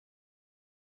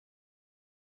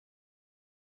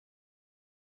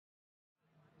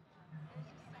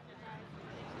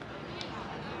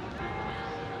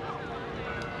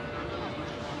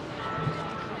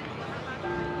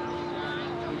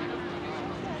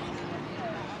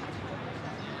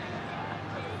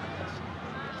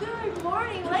Good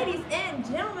morning, ladies and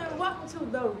gentlemen. Welcome to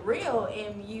The Real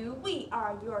MU. We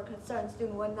are your Concerned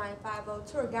Student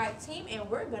 1950 tour guide team, and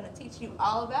we're going to teach you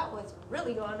all about what's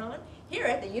really going on here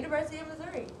at the University of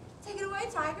Missouri. Take it away,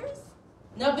 Tigers.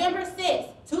 November 6,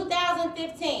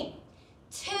 2015.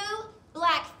 2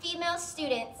 black female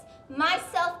students,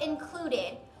 myself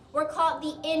included, were called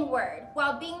the N-word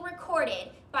while being recorded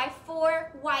by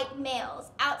 4 white males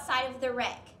outside of the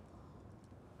rec.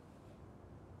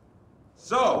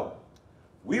 So,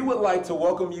 we would like to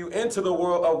welcome you into the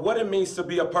world of what it means to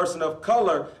be a person of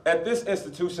color at this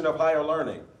institution of higher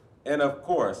learning. And of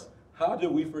course, how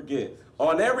did we forget?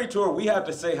 On every tour, we have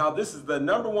to say how this is the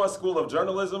 #1 school of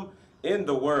journalism in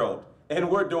the world. And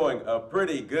we're doing a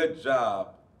pretty good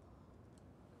job.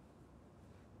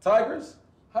 Tigers,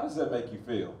 how does that make you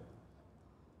feel?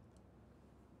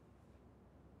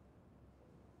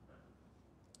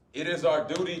 It is our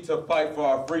duty to fight for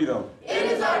our freedom. It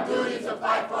is our duty to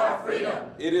fight for our freedom.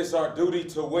 It is our duty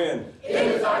to win. It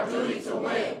is our duty to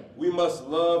win. We must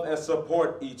love and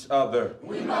support each other.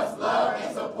 We must love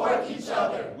and support each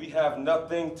other. We have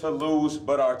nothing to lose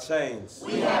but our chains.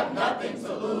 We have nothing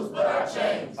to lose but our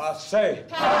chains. I say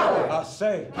power. I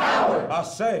say power. I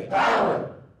say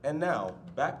power. And now,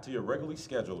 back to your regularly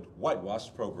scheduled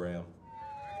whitewash program.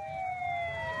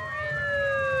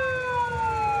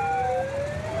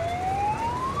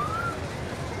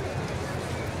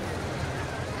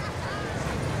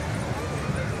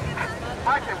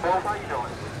 Hi, Tim Wolf. How you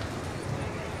doing?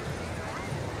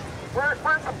 We're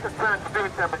some concerned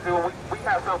students at Mizzou. We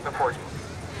have something for you.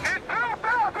 In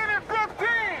 2015,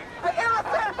 the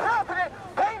innocent president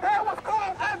came here was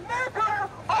called a nigger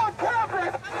on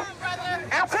campus.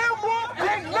 And Tim Wolf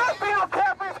did nothing on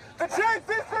campus to change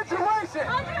this situation.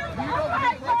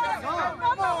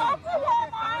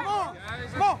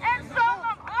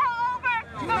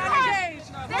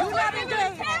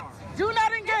 Do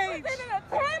not engage.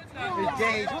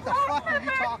 Engage? What the fuck are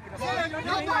you talking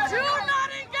about? Do not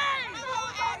engage.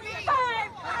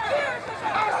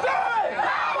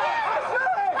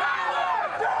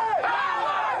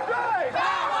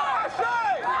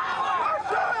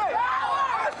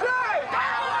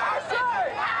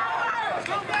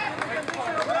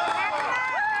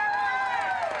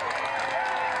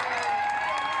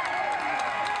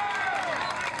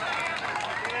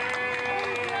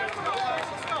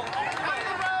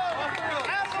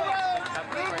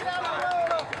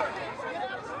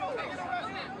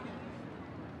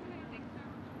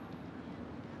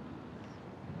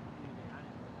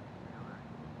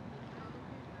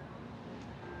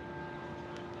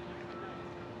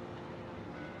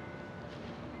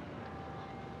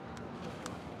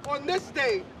 On this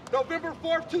day, November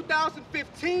 4th,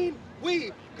 2015,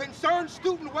 we, Concerned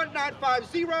Student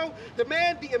 1950,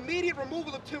 demand the immediate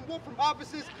removal of Tim Wolf from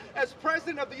offices as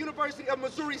president of the University of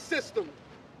Missouri system.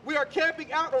 We are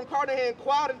camping out on Carnahan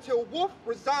Quad until Wolf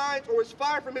resigns or is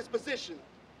fired from his position.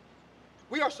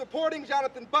 We are supporting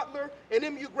Jonathan Butler, an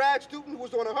MU grad student who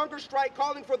was on a hunger strike,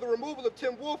 calling for the removal of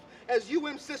Tim Wolf as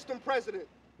UM system president.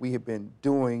 We had been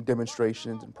doing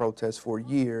demonstrations and protests for a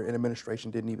year, and administration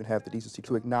didn't even have the decency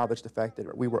to acknowledge the fact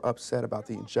that we were upset about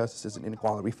the injustices and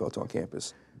inequality we felt on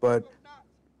campus. But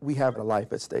we have a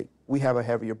life at stake. We have a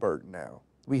heavier burden now.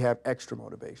 We have extra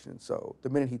motivation. So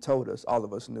the minute he told us, all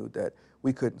of us knew that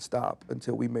we couldn't stop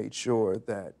until we made sure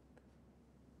that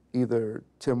either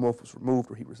Tim Wolf was removed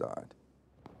or he resigned.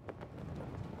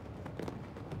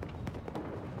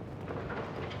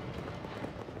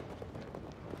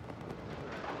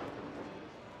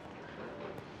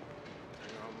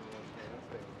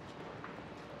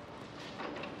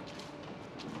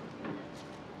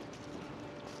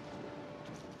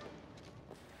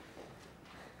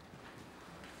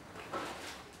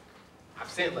 I've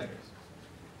sent letters.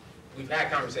 We've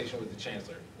had conversation with the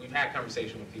chancellor. We've had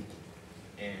conversation with people,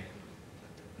 and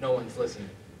no one's listening.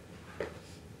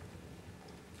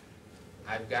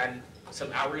 I've gotten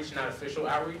some outreach, not official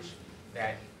outreach,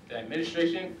 that the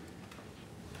administration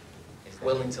is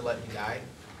willing to let me die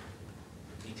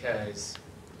because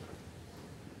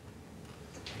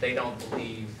they don't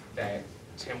believe that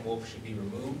Tim Wolf should be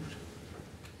removed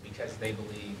because they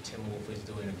believe Tim Wolf is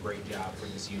doing a great job for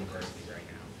this university right now.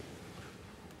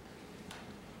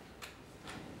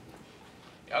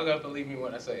 Y'all gotta believe me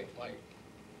when I say, like,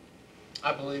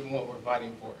 I believe in what we're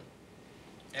fighting for.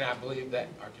 And I believe that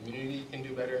our community can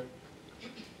do better.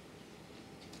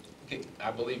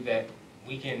 I believe that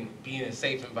we can be in a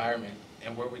safe environment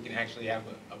and where we can actually have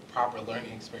a proper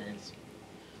learning experience.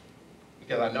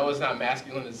 Because I know it's not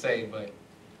masculine to say, but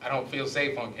I don't feel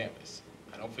safe on campus.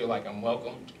 I don't feel like I'm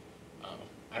welcomed.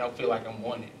 I don't feel like I'm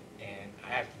wanted. And I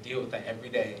have to deal with that every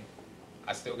day.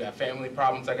 I still got family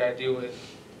problems I gotta deal with.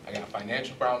 I got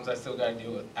financial problems I still gotta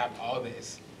deal with. I have all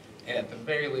this. And at the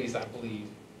very least, I believe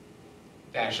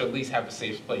that I should at least have a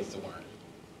safe place to learn.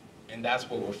 And that's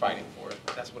what we're fighting for.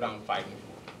 That's what I'm fighting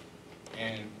for.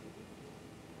 And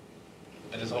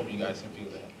I just hope you guys can feel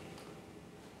that.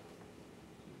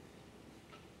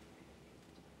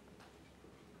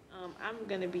 I'm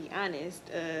gonna be honest.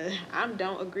 I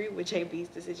don't agree with JB's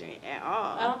decision at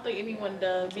all. I don't think anyone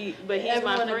does. But he's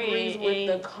my friend. Agrees with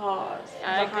the cause.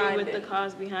 I agree with the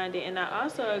cause behind it, and I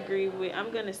also agree with.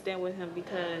 I'm gonna stand with him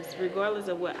because regardless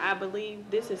of what I believe,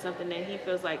 this is something that he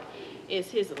feels like is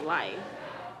his life.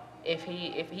 If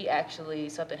he actually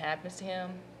something happens to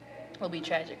him, it'll be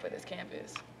tragic for this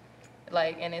campus.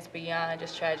 Like, and it's beyond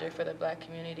just tragic for the Black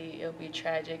community. It'll be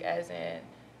tragic as in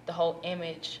the whole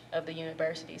image of the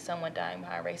university, someone dying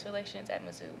behind race relations at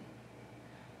Mizzou.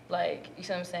 Like, you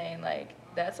see what I'm saying? Like,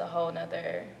 that's a whole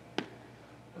nother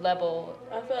level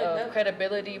of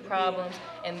credibility problems,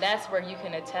 and that's where you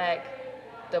can attack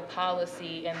the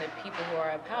policy and the people who are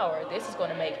in power. This is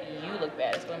going to make you look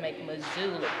bad. It's going to make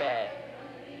Mizzou look bad.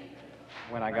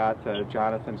 When I got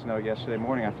Jonathan's note yesterday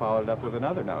morning, I followed it up with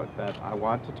another note that I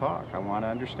want to talk. I want to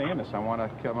understand this. I want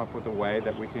to come up with a way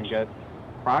that we can get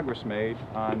progress made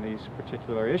on these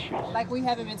particular issues. Like, we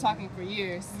haven't been talking for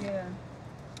years. Yeah.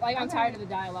 Like, I'm tired of the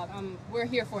dialogue. We're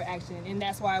here for action, and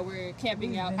that's why we're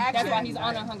camping out. That's why he's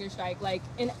on a hunger strike. Like,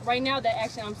 and right now, that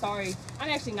action, I'm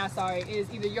actually not sorry,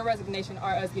 is either your resignation or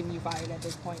us getting you fired at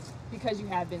this point, because you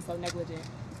have been so negligent.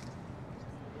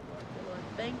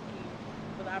 Thank you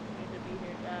for the opportunity to be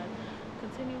here, God.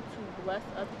 Continue to bless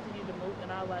us, continue to move in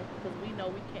our life, because we know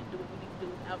we can't do what we need to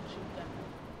do without you, God.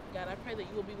 God, I pray that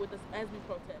you will be with us as we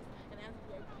protest and as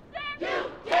we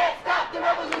You can't stop the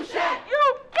revolution! You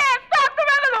can't stop the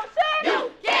revolution!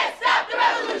 You can't stop the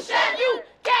revolution! You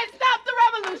can't stop the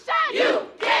revolution! You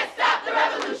can't stop the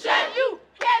revolution! You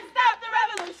can't stop the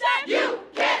revolution! You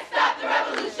can't stop the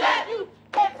revolution! You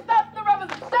can't stop the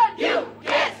revolution! You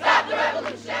can't stop the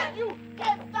revolution! You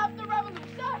can't stop the revolution!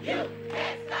 You can't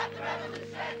stop the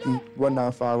revolution! The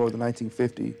 1950, the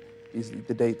 1950, is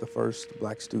the date the first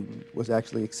Black student was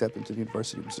actually accepted to the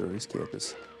University of Missouri's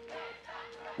campus.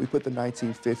 We put the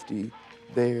 1950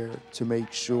 there to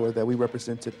make sure that we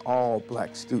represented all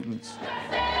Black students.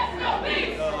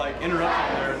 Like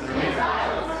interrupting their meeting.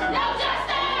 No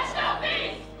justice, no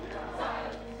peace!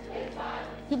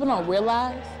 People don't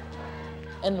realize,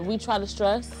 and we try to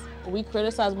stress, we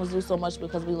criticize Mizzou so much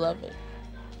because we love it.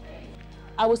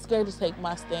 I was scared to take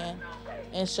my stand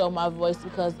and show my voice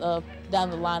because of down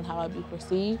the line how I'd be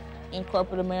perceived in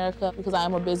corporate America, because I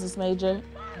am a business major,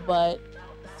 but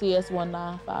CS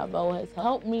 1950 has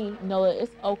helped me know that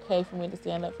it's okay for me to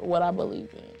stand up for what I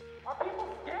believe in. Are people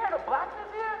scared of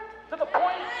blackness here? To the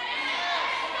point?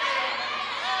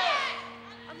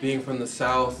 Being from the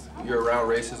South, you're around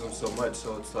racism so much,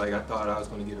 so it's like I thought I was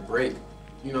going to get a break.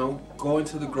 You know, going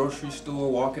to the grocery store,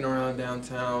 walking around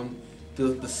downtown,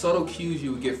 the subtle cues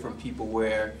you would get from people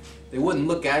where they wouldn't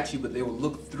look at you, but they would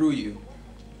look through you.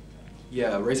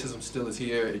 Yeah, racism still is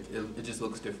here, it just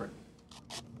looks different.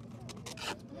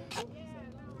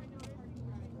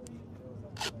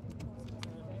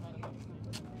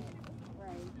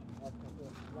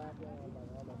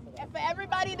 And for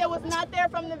everybody that was not there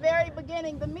from the very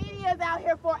beginning, the media is out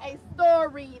here for a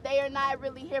story. They are not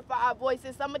really here for our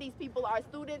voices. Some of these people are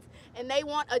students and they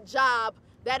want a job.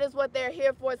 That is what they're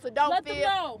here for, so don't fear.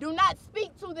 Do not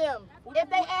speak to them. If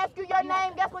they ask you your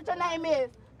name, guess what your name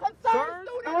is? Concerned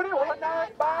Student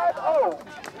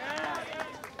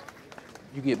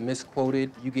 1950. You get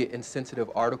misquoted, you get insensitive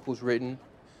articles written.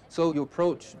 So you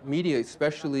approach media,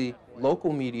 especially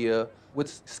local media,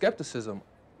 with skepticism.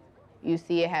 You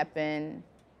see it happen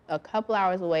a couple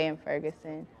hours away in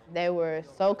Ferguson. They were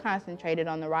so concentrated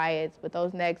on the riots, but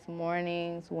those next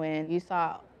mornings when you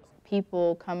saw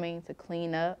people coming to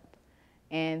clean up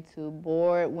and to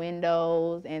board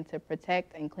windows and to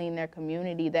protect and clean their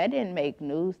community, that didn't make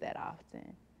news that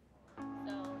often. So,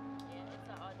 yeah, it's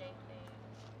an all-day thing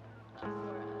for us.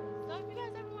 So if you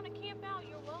guys ever want to camp out,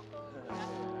 you're welcome.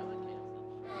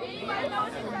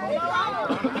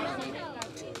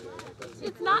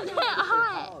 It's not that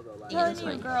hot.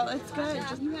 Girl, it's good.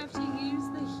 Just you have to use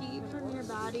the heat from your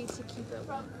body to keep it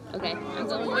warm. Okay, I'm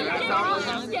going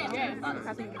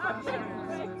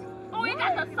Oh, you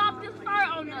got the softest fur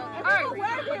on the earth.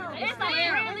 It's like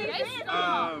really is.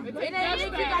 And then you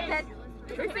got that.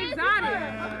 It's exotic.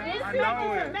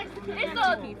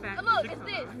 It's a look. It's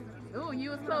this. Ooh, you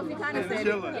was close. You kind of said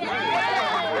it.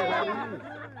 Yeah.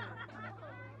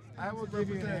 I will give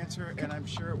you an answer, and I'm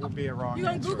sure it will be a wrong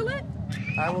answer. You gonna Google it?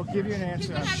 I will give you an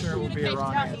answer. I'm sure it will be a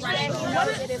wrong answer.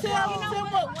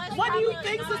 What do you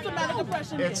think systematic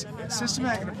oppression is?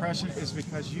 Systematic oppression is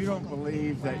because you don't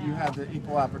believe that you have the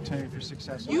equal opportunity for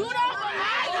success. You don't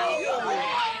believe.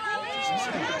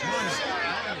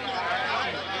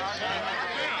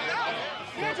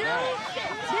 Did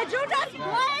you just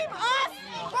blame us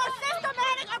for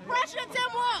systematic oppression,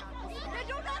 Tim Wolf? Did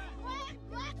you just blame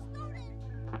black students?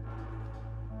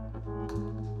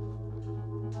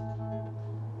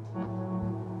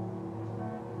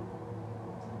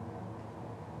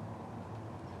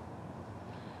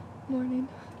 Morning.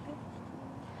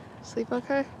 Sleep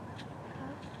okay?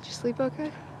 Did you sleep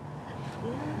okay?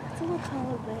 Yeah, it's a little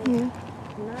cold, but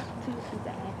not too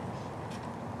bad.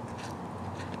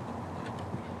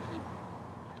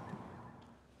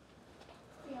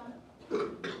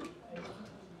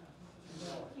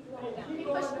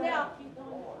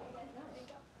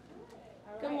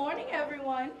 Good morning,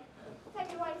 everyone.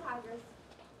 Take your white tigers.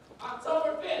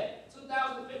 October 5th,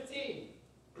 2015.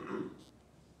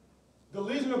 The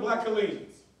Legion of Black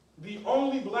Collegians, the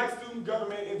only black student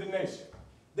government in the nation.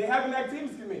 They have an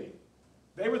activities committee.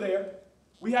 They were there.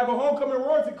 We have a homecoming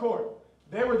royalty court.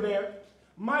 They were there.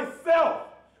 Myself,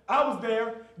 I was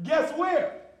there. Guess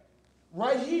where?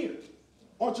 Right here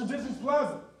on Traditions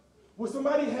Plaza, where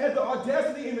somebody had the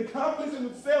audacity and the confidence in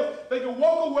themselves, they could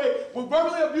walk away with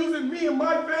verbally abusing me and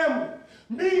my family.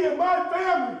 Me and my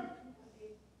family.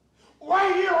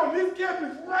 Right here on this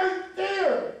campus, right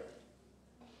there.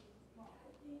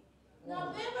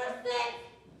 November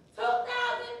 6th,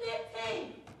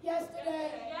 2015.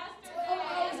 Yesterday.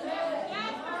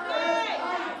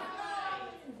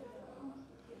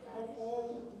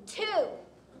 Two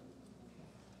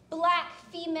black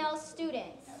female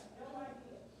students,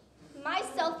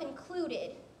 myself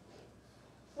included,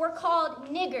 were called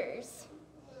niggers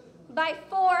by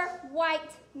 4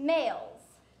 white males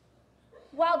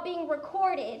while being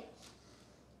recorded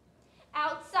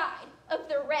outside of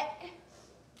the rec.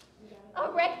 A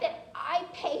rec that I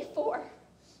pay for,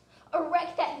 a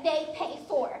rec that they pay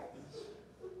for.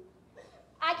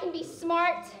 I can be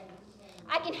smart,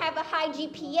 I can have a high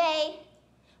GPA,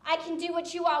 I can do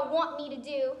what you all want me to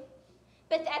do,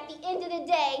 but at the end of the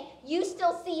day, you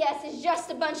still see us as just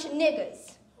a bunch of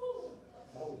niggas.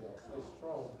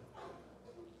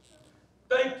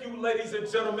 Thank you, ladies and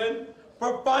gentlemen,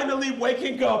 for finally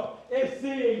waking up and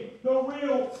seeing the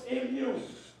real in you.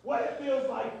 What it feels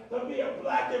like to be a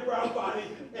black and brown body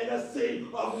in a sea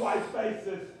of white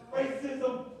faces.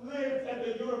 Racism lives at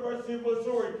the University of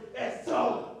Missouri, and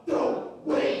so do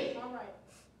we. All right.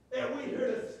 And we here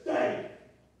to stay.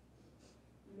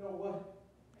 You know what?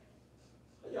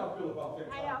 How y'all feel about that?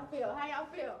 How y'all feel? How y'all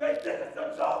feel? They think it's a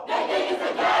joke. They think it's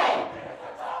a game.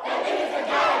 They think it's a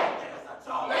game.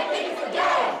 They think it's a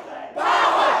game.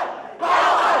 Power!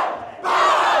 Power!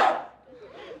 Power!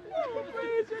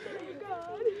 Praise your name, God.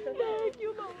 Thank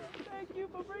you, Lord. Thank you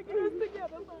for bringing us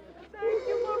together, Father. Thank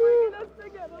you for bringing us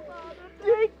together, Father.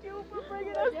 Thank you for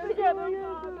bringing us together,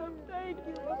 Father. Thank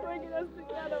you for bringing us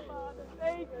together, Father.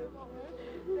 Thank you, Lord.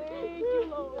 Thank you,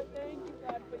 Lord. Thank you,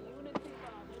 God, for unity,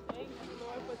 Father. Thank you,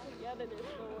 Lord, for togetherness,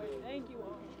 Lord. Thank you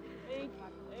all. Thank you.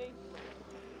 Thank you.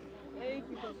 Thank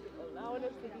you for allowing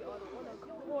us to be on one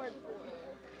accord, Lord.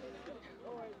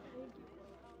 Lord, thank you.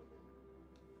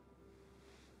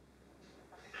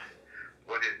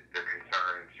 What is the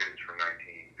concern students from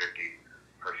 1950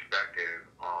 perspective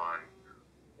on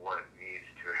what needs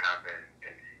to happen,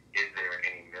 and is there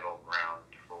any middle ground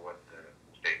for what the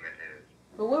statement is?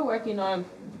 But we're working on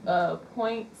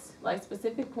points, like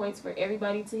specific points for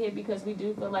everybody to hit, because we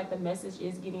do feel like the message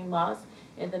is getting lost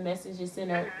and the message is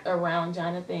centered around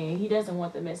Jonathan. And he doesn't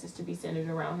want the message to be centered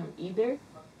around him either.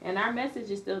 And our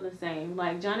message is still the same.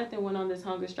 Like, Jonathan went on this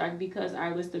hunger strike because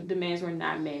our list of demands were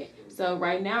not met. So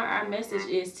right now our message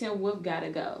is Tim Wolf gotta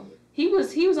go. He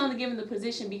was only given the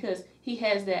position because he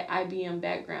has that IBM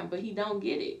background, but he don't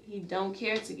get it. He don't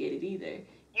care to get it either.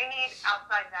 You need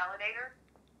outside validators.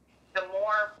 The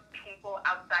more people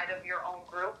outside of your own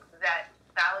group that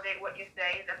validate what you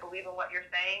say, that believe in what you're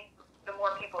saying, the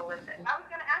more people listen. I was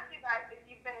going to ask you guys if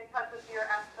you've been in touch with your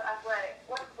athletics.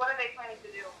 What are they planning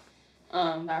to do?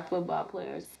 Our football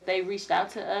players, they reached out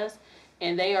to us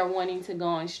and they are wanting to go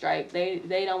on strike.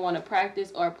 They don't want to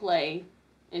practice or play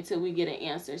until we get an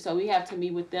answer. So we have to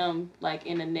meet with them like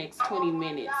in the next 20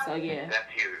 minutes. So yeah.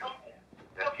 That's huge.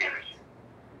 That's huge.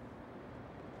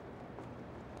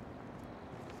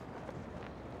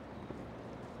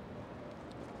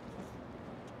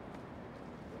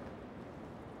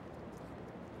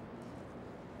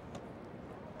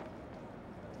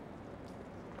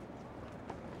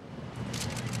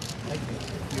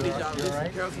 y'all listen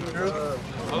carefully.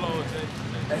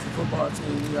 As a football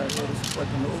team, we are here to support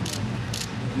the movement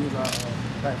and use our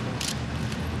platform.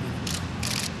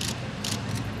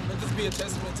 Let this be a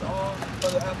testament to all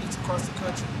other athletes across the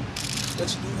country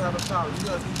that you do have a power. You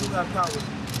guys, we do have power.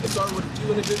 It started with a few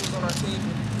individuals on our team,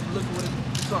 and look at what it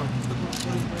become. Look at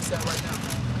where it's at right now.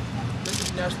 This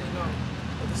is nationally known,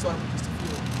 but this started with just a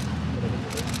few.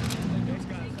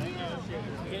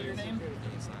 Get your name?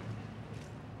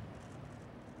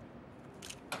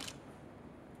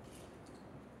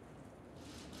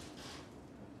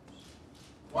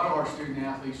 One of our student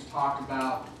athletes talked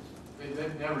about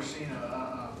they've never seen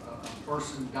a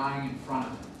person dying in front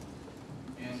of them.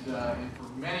 And for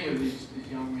many of these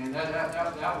young men,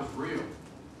 that was real.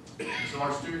 And so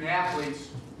our student athletes,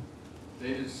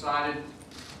 they decided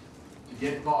to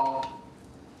get involved.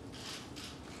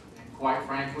 And quite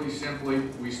frankly, simply,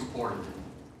 we supported them.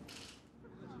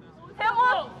 Tim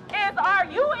Wolf is our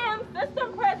UN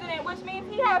system president, which means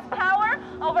he has power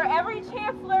over every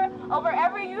chancellor, over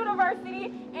every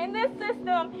university in this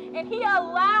system, and he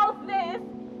allows this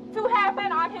to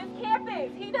happen on his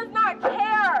campus. He does not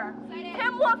care.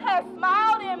 Tim Wolf has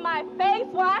smiled in my face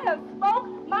while I have spoke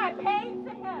my pain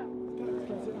to him.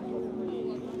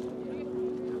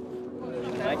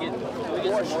 Can we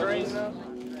get some strings?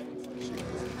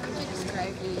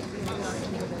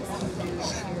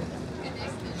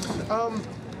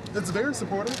 It's very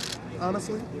supportive,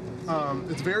 honestly.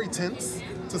 It's very tense,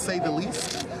 to say the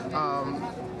least.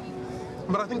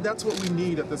 But I think that's what we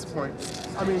need at this point.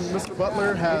 I mean, Mr.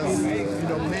 Butler has, made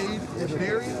it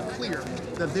very clear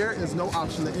that there is no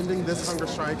option to ending this hunger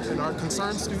strike, and our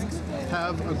concerned students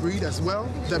have agreed as well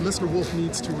that Mr. Wolf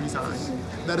needs to resign.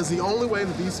 That is the only way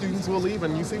that these students will leave,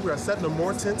 and you see we are setting them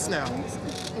more tense now.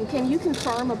 And can you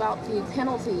confirm about the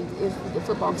penalty if the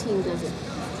football team doesn't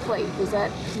play? Is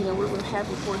that, we have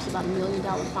reports about $1 million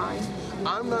fine?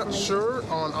 I'm not sure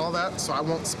on all that, so I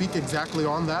won't speak exactly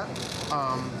on that.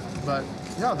 But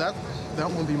yeah, that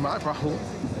won't be my problem.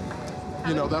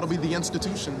 That'll be the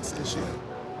institution's issue.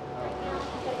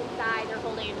 Inside, they're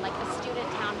holding like a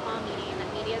student town hall meeting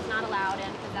that media is not allowed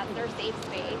in because that's their safe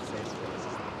space. We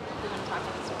want to talk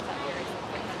about the students out here in the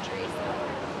country.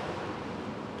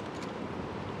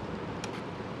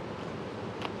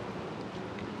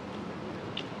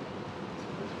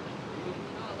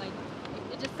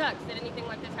 It just sucks that anything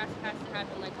like this has to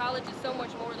happen. Like, college is so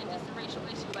much more than just a racial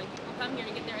issue. Like, people come here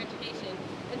to get their education,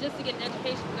 and just to get an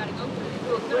education, you got to go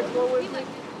through it.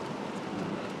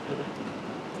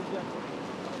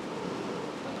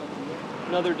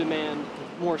 Another demand,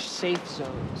 more safe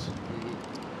zones.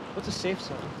 What's a safe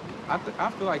zone? I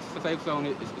feel like safe zone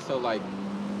is so like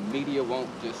media won't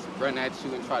just run at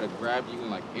you and try to grab you and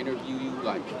like interview you,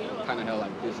 like kind of how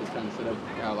like this is kind of set up,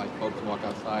 how like folks walk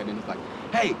outside and it's like,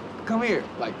 hey, come here.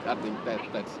 Like I think that's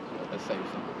a safe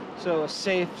zone. So a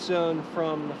safe zone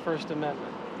from the First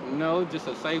Amendment? No, just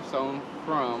a safe zone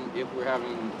from if we're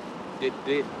having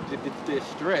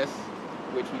distress,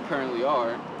 which we currently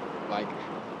are, like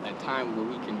a time where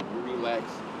we can relax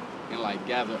and like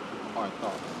gather our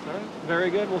thoughts. All right,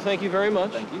 very good. Well, thank you very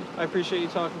much. Thank you. I appreciate you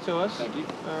talking to us. Thank you.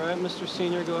 All right, Mr.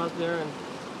 Senior, go out there and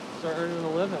start earning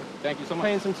a living. Thank you so much.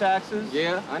 Paying some taxes.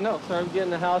 Yeah, I know. Start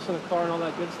getting a house and a car and all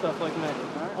that good stuff like me. All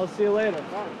right. I'll see you later.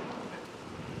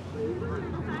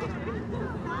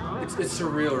 It's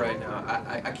surreal right now.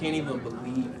 I can't even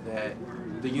believe that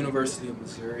the University of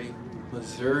Missouri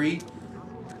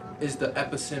is the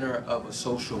epicenter of a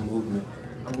social movement.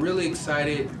 I'm really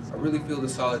excited. I really feel the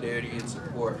solidarity and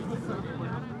support.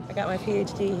 I got my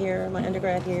PhD here, my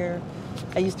undergrad here.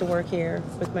 I used to work here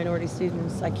with minority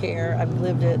students. I care. I've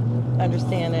lived it,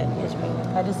 understand it.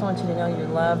 I just want you to know you're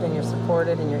loved and you're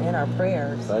supported and you're in our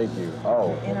prayers. Thank you.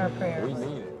 Oh, you're in our prayers. We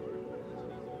need it.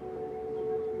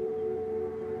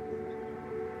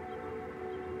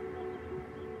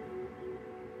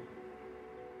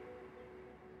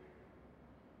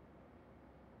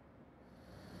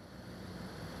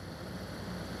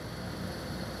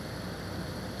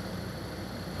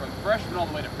 From freshmen all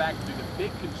the way to faculty, the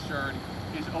big concern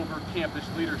is over campus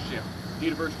leadership. The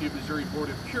University of Missouri Board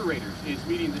of Curators is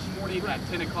meeting this morning at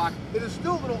 10 o'clock. It is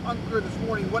still a little unclear this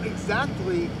morning what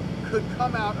exactly could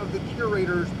come out of the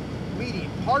curators meeting.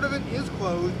 Part of it is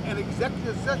closed, an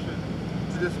executive session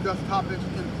to discuss topics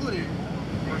including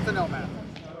personnel matters.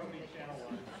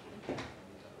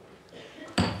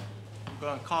 I'm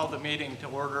going to call the meeting to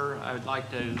order. I would like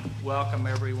to welcome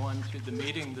everyone to the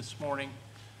meeting this morning.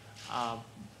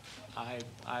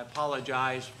 I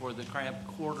apologize for the cramped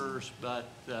quarters, but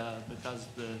because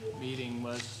the meeting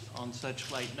was on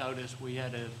such late notice, we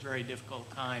had a very difficult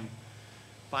time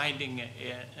finding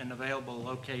an available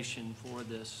location for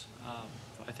this.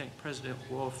 I think President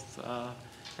Wolf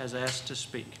has asked to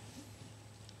speak.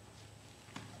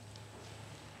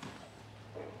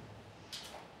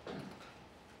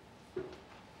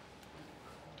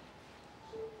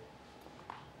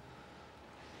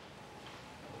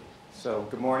 So,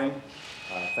 good morning.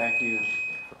 Thank you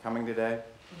for coming today.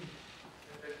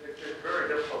 It's very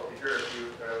difficult to hear. If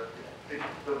you speak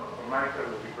to the mic, that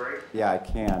would be great. Yeah, I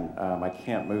can. I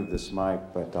can't move this mic,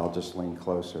 but I'll just lean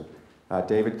closer.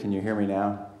 David, can you hear me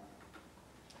now?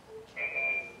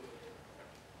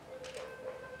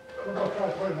 We're going to try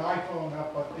to put an iPhone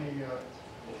up at the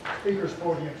speaker's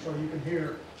podium so you can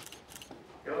hear.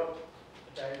 Hello?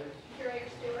 David. Curator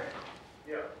Stewart?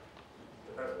 Yeah.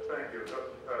 Thank you.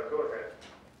 Go ahead.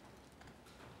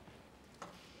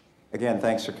 Again,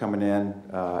 thanks for coming in.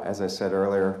 As I said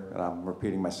earlier, and I'm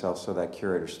repeating myself so that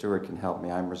Curator Stewart can help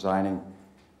me, I'm resigning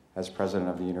as president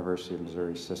of the University of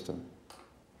Missouri System.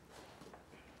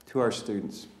 To our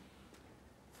students,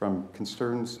 from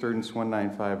concerned students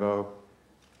 1950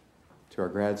 to our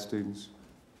grad students,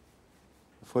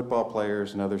 football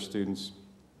players and other students,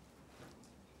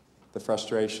 the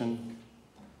frustration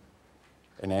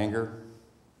and anger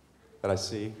that I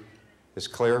see is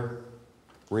clear,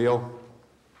 real,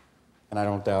 and I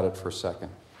don't doubt it for a second.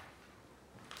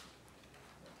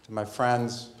 To my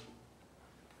friends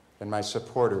and my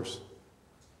supporters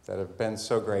that have been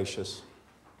so gracious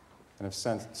and have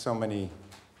sent so many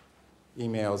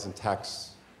emails and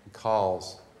texts and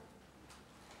calls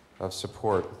of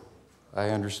support, I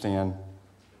understand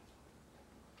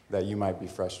that you might be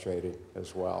frustrated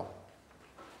as well.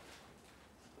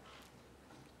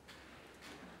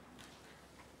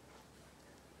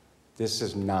 This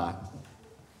is not,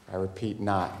 I repeat,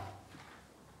 not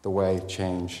the way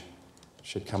change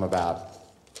should come about.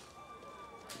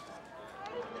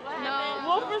 No.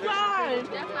 Wolf resigns.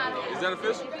 Is that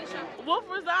official? Wolf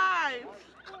resigns.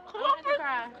 I'm about to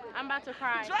cry. I'm about to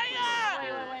cry. Drea!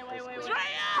 Wait.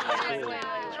 Drea!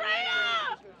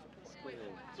 Drea!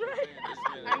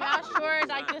 Are y'all sure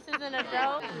like this isn't a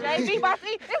joke? JB, Bossy,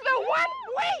 it's been 1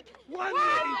 week! 1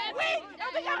 week!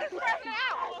 I'm the youngest person out!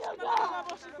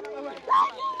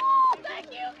 Thank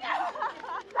you!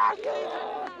 Thank you!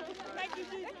 Thank you,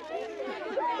 Jesus!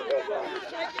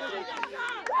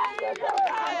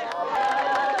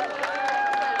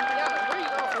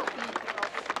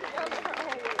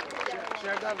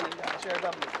 Share government, guys. Share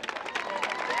government.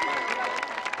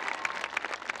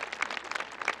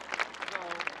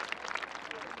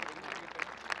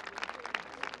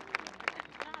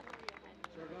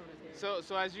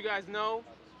 So as you guys know,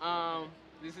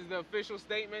 this is the official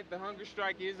statement. The hunger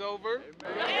strike is over.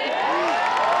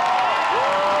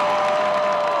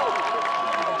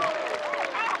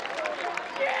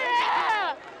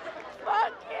 Yeah!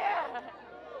 Fuck yeah!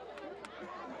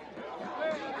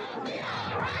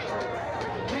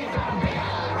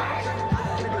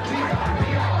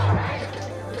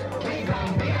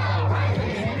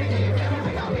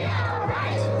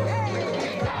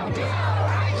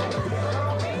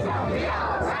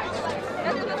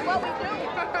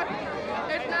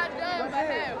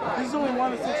 This is only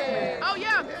 1 of 6 minutes. Oh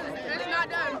yeah, it's not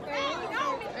done.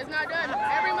 It's not done.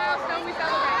 Every milestone we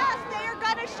celebrate. Yes, they are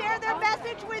going to share their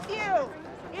message with you.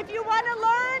 If you want to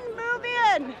learn, move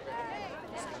in.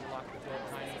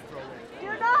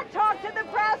 Do not talk to the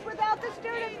press without the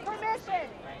student's permission.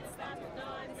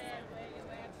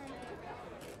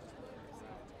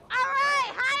 All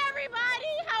right, hi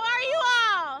everybody. How are you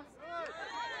all?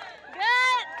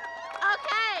 Good?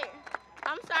 Okay.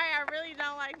 I'm sorry, I really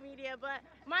don't like media, but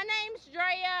my name's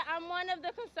Drea. I'm one of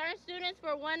the concerned students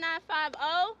for 1950,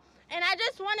 and I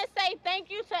just want to say thank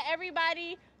you to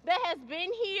everybody that has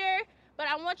been here, but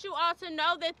I want you all to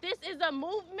know that this is a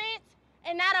movement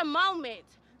and not a moment.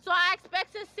 So I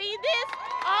expect to see this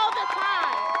all the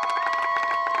time.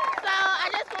 So I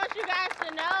just want you guys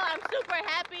to know I'm super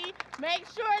happy. Make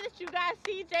sure that you guys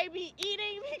see JB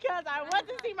eating because I want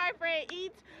to see my friend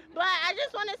eat. But I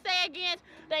just want to say again,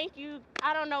 thank you.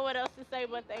 I don't know what else to say,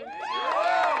 but thank you.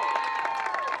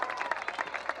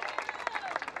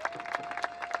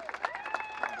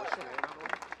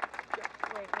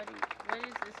 Wait, what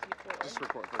is this report? This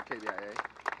report for KBIA.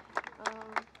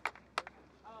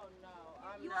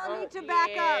 You all need to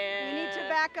back up. You need to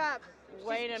back up.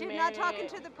 Wait a She's minute. not talking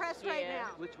to the press right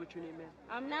now. What's your name, ma'am?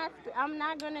 I'm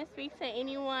not gonna speak to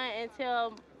anyone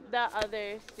until the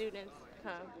other students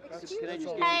come.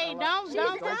 Hey, don't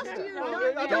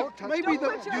Maybe do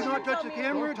not touch the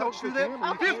camera. Don't do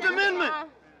that. Fifth Amendment.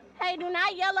 Hey, do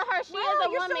not yell at her. She is a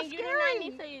you're woman. so You do not scary.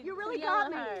 need to You really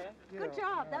yell got at me. her. Good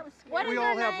job. That was scary. What is We her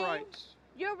all have name? rights.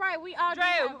 You're right. We all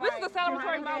Dre, this is a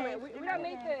celebratory Okay. moment. We don't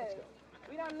need this.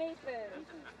 We don't need this.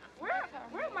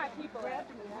 Where are my people at?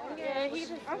 Yeah,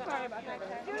 I'm sorry about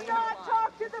that. Do not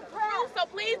talk to the press. So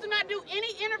please do not do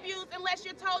any interviews unless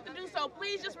you're told to do so.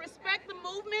 Please just respect the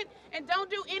movement and don't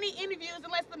do any interviews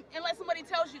unless somebody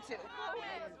tells you to.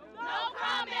 No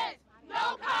comments!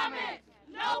 No comments!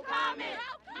 No comments!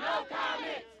 No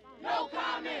comments! No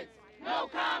comments! No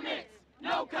comments!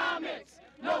 No comments!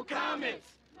 No comments!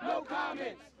 No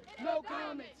comments! No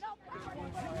comments!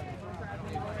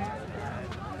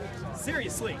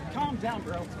 Seriously, calm down,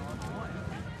 bro.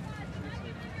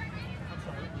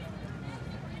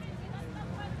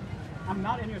 I'm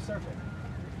not in your circle.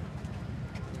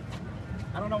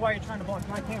 I don't know why you're trying to block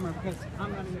my camera because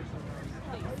I'm not in your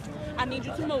circle. I need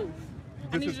you to move.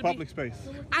 This is public space.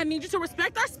 I need you to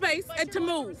respect our space and to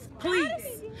move,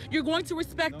 please. You're going to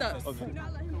respect us. Okay.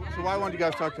 So why won't you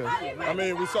guys talk to us? I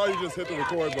mean, we saw you just hit the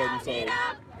record button, so.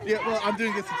 Yeah, well, I'm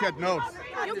doing this to check notes.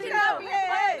 You cannot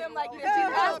play them like this.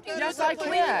 Yes, I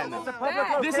can.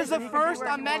 This is the First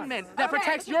Amendment that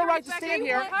protects your right to stand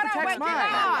here, protects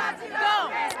mine.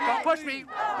 Don't push me.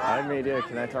 Hi, media.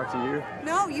 Can I talk to you?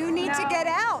 No, you need to get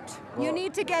out. You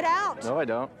need to get out. No, I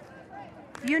don't.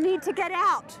 You need to get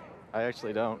out. I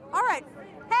actually don't. All right.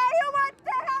 Hey, who wants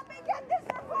to help me get this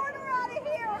reporter out of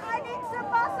here? I need some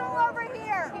muscle over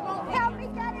here. Help me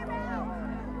get him out.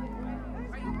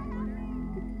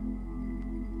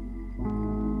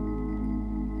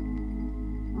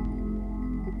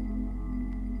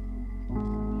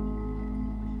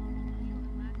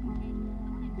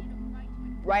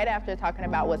 Right after talking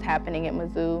about what's happening at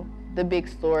Mizzou, the big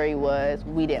story was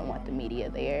we didn't want the media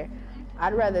there.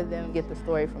 I'd rather them get the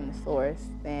story from the source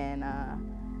than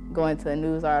going to a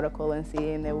news article and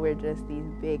seeing that we're just these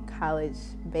big college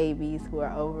babies who are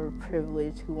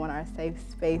overprivileged, who want our safe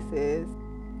spaces.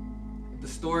 The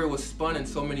story was spun in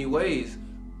so many ways,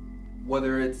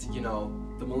 whether it's, you know,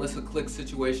 the Melissa Click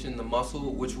situation, the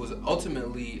muscle, which was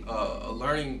ultimately a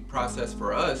learning process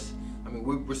for us. I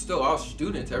mean, we're still all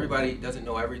students. Everybody doesn't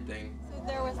know everything.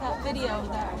 There was that video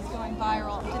that was going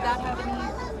viral. Did that have any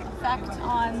effect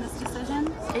on this decision?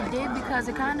 It did, because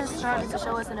it kind of started to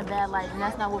show us in a bad light, and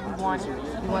that's not what we wanted.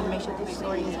 We wanted to make sure this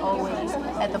story is always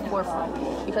at the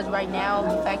forefront, because right now,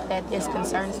 the fact that it's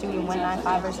concerned student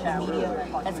 195 versus the media,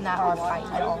 that's not our fight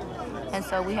at all. And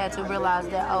so we had to realize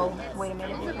that, oh, wait a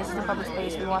minute, this is a public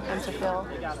space. We want them to feel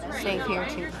safe here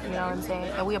too, you know what I'm saying?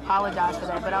 And we apologize for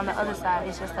that. But on the other side,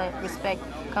 it's just that respect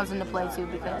comes into play too,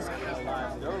 because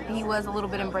he was a little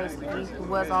bit embracing. He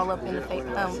was all up in the face,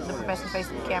 the professor's face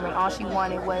of the camera. And all she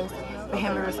wanted was for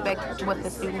him to respect what the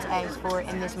students asked for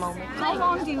in this moment. How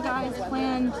long do you guys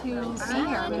plan to be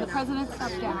here? I mean, the president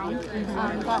stepped down.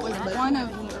 That was one of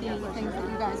the things that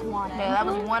you guys wanted. Yeah, that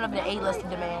was one of the 8 listed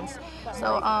demands.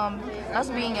 So us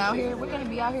being out here, we're going to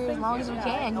be out here as long as we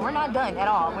can. We're not done at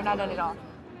all. We're not done at all.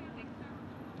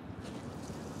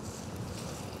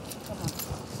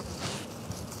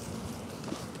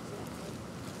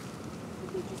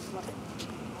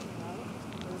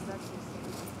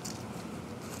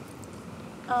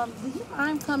 Do you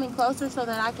mind coming closer so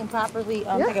that I can properly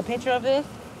take a picture of this?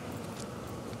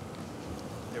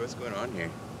 Hey, what's going on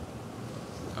here?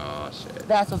 Oh, shit.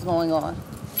 That's what's going on. No.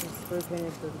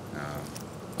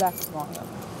 That's what's going on.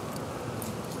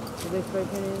 Did they spray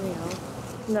paint anything else?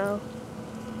 No.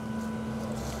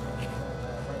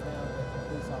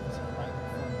 Police officer right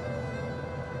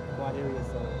from the wide area,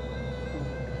 so.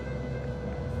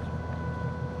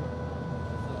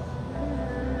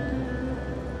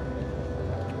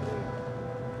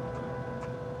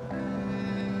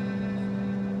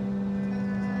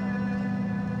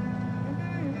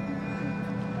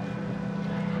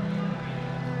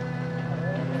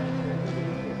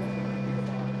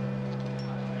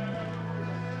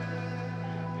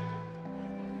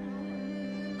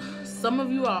 Some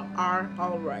of you are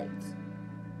all right.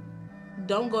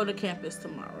 Don't go to campus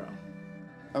tomorrow.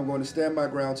 I'm going to stand my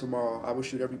ground tomorrow. I will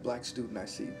shoot every black student I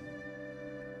see.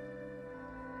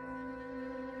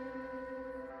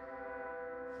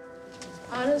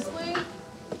 Honestly,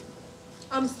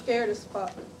 I'm scared as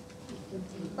fuck.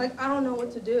 Like, I don't know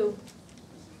what to do.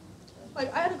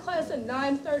 Like, I had a class at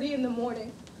 9:30 in the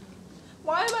morning.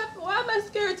 Why am I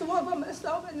scared to walk by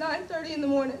myself at 9:30 in the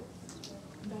morning?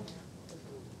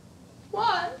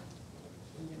 Why?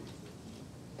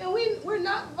 And we're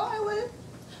not violent.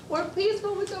 We're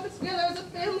peaceful. We come together as a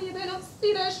family, and they don't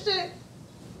see that shit.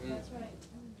 That's right.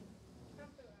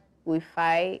 We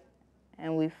fight,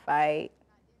 and we fight,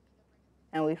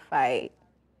 and we fight.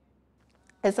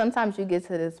 And sometimes you get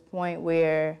to this point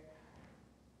where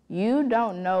You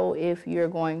don't know if you're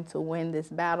going to win this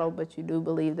battle, but you do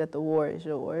believe that the war is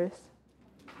yours.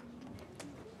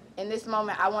 In this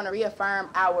moment, I want to reaffirm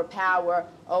our power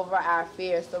over our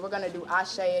fears. So we're going to do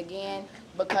Ashe again,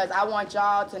 because I want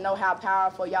y'all to know how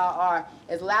powerful y'all are.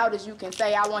 As loud as you can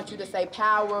say, I want you to say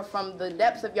power from the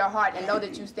depths of your heart and know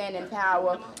that you stand in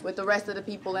power with the rest of the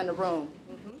people in the room.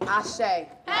 Ashe.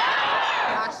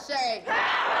 Ashe.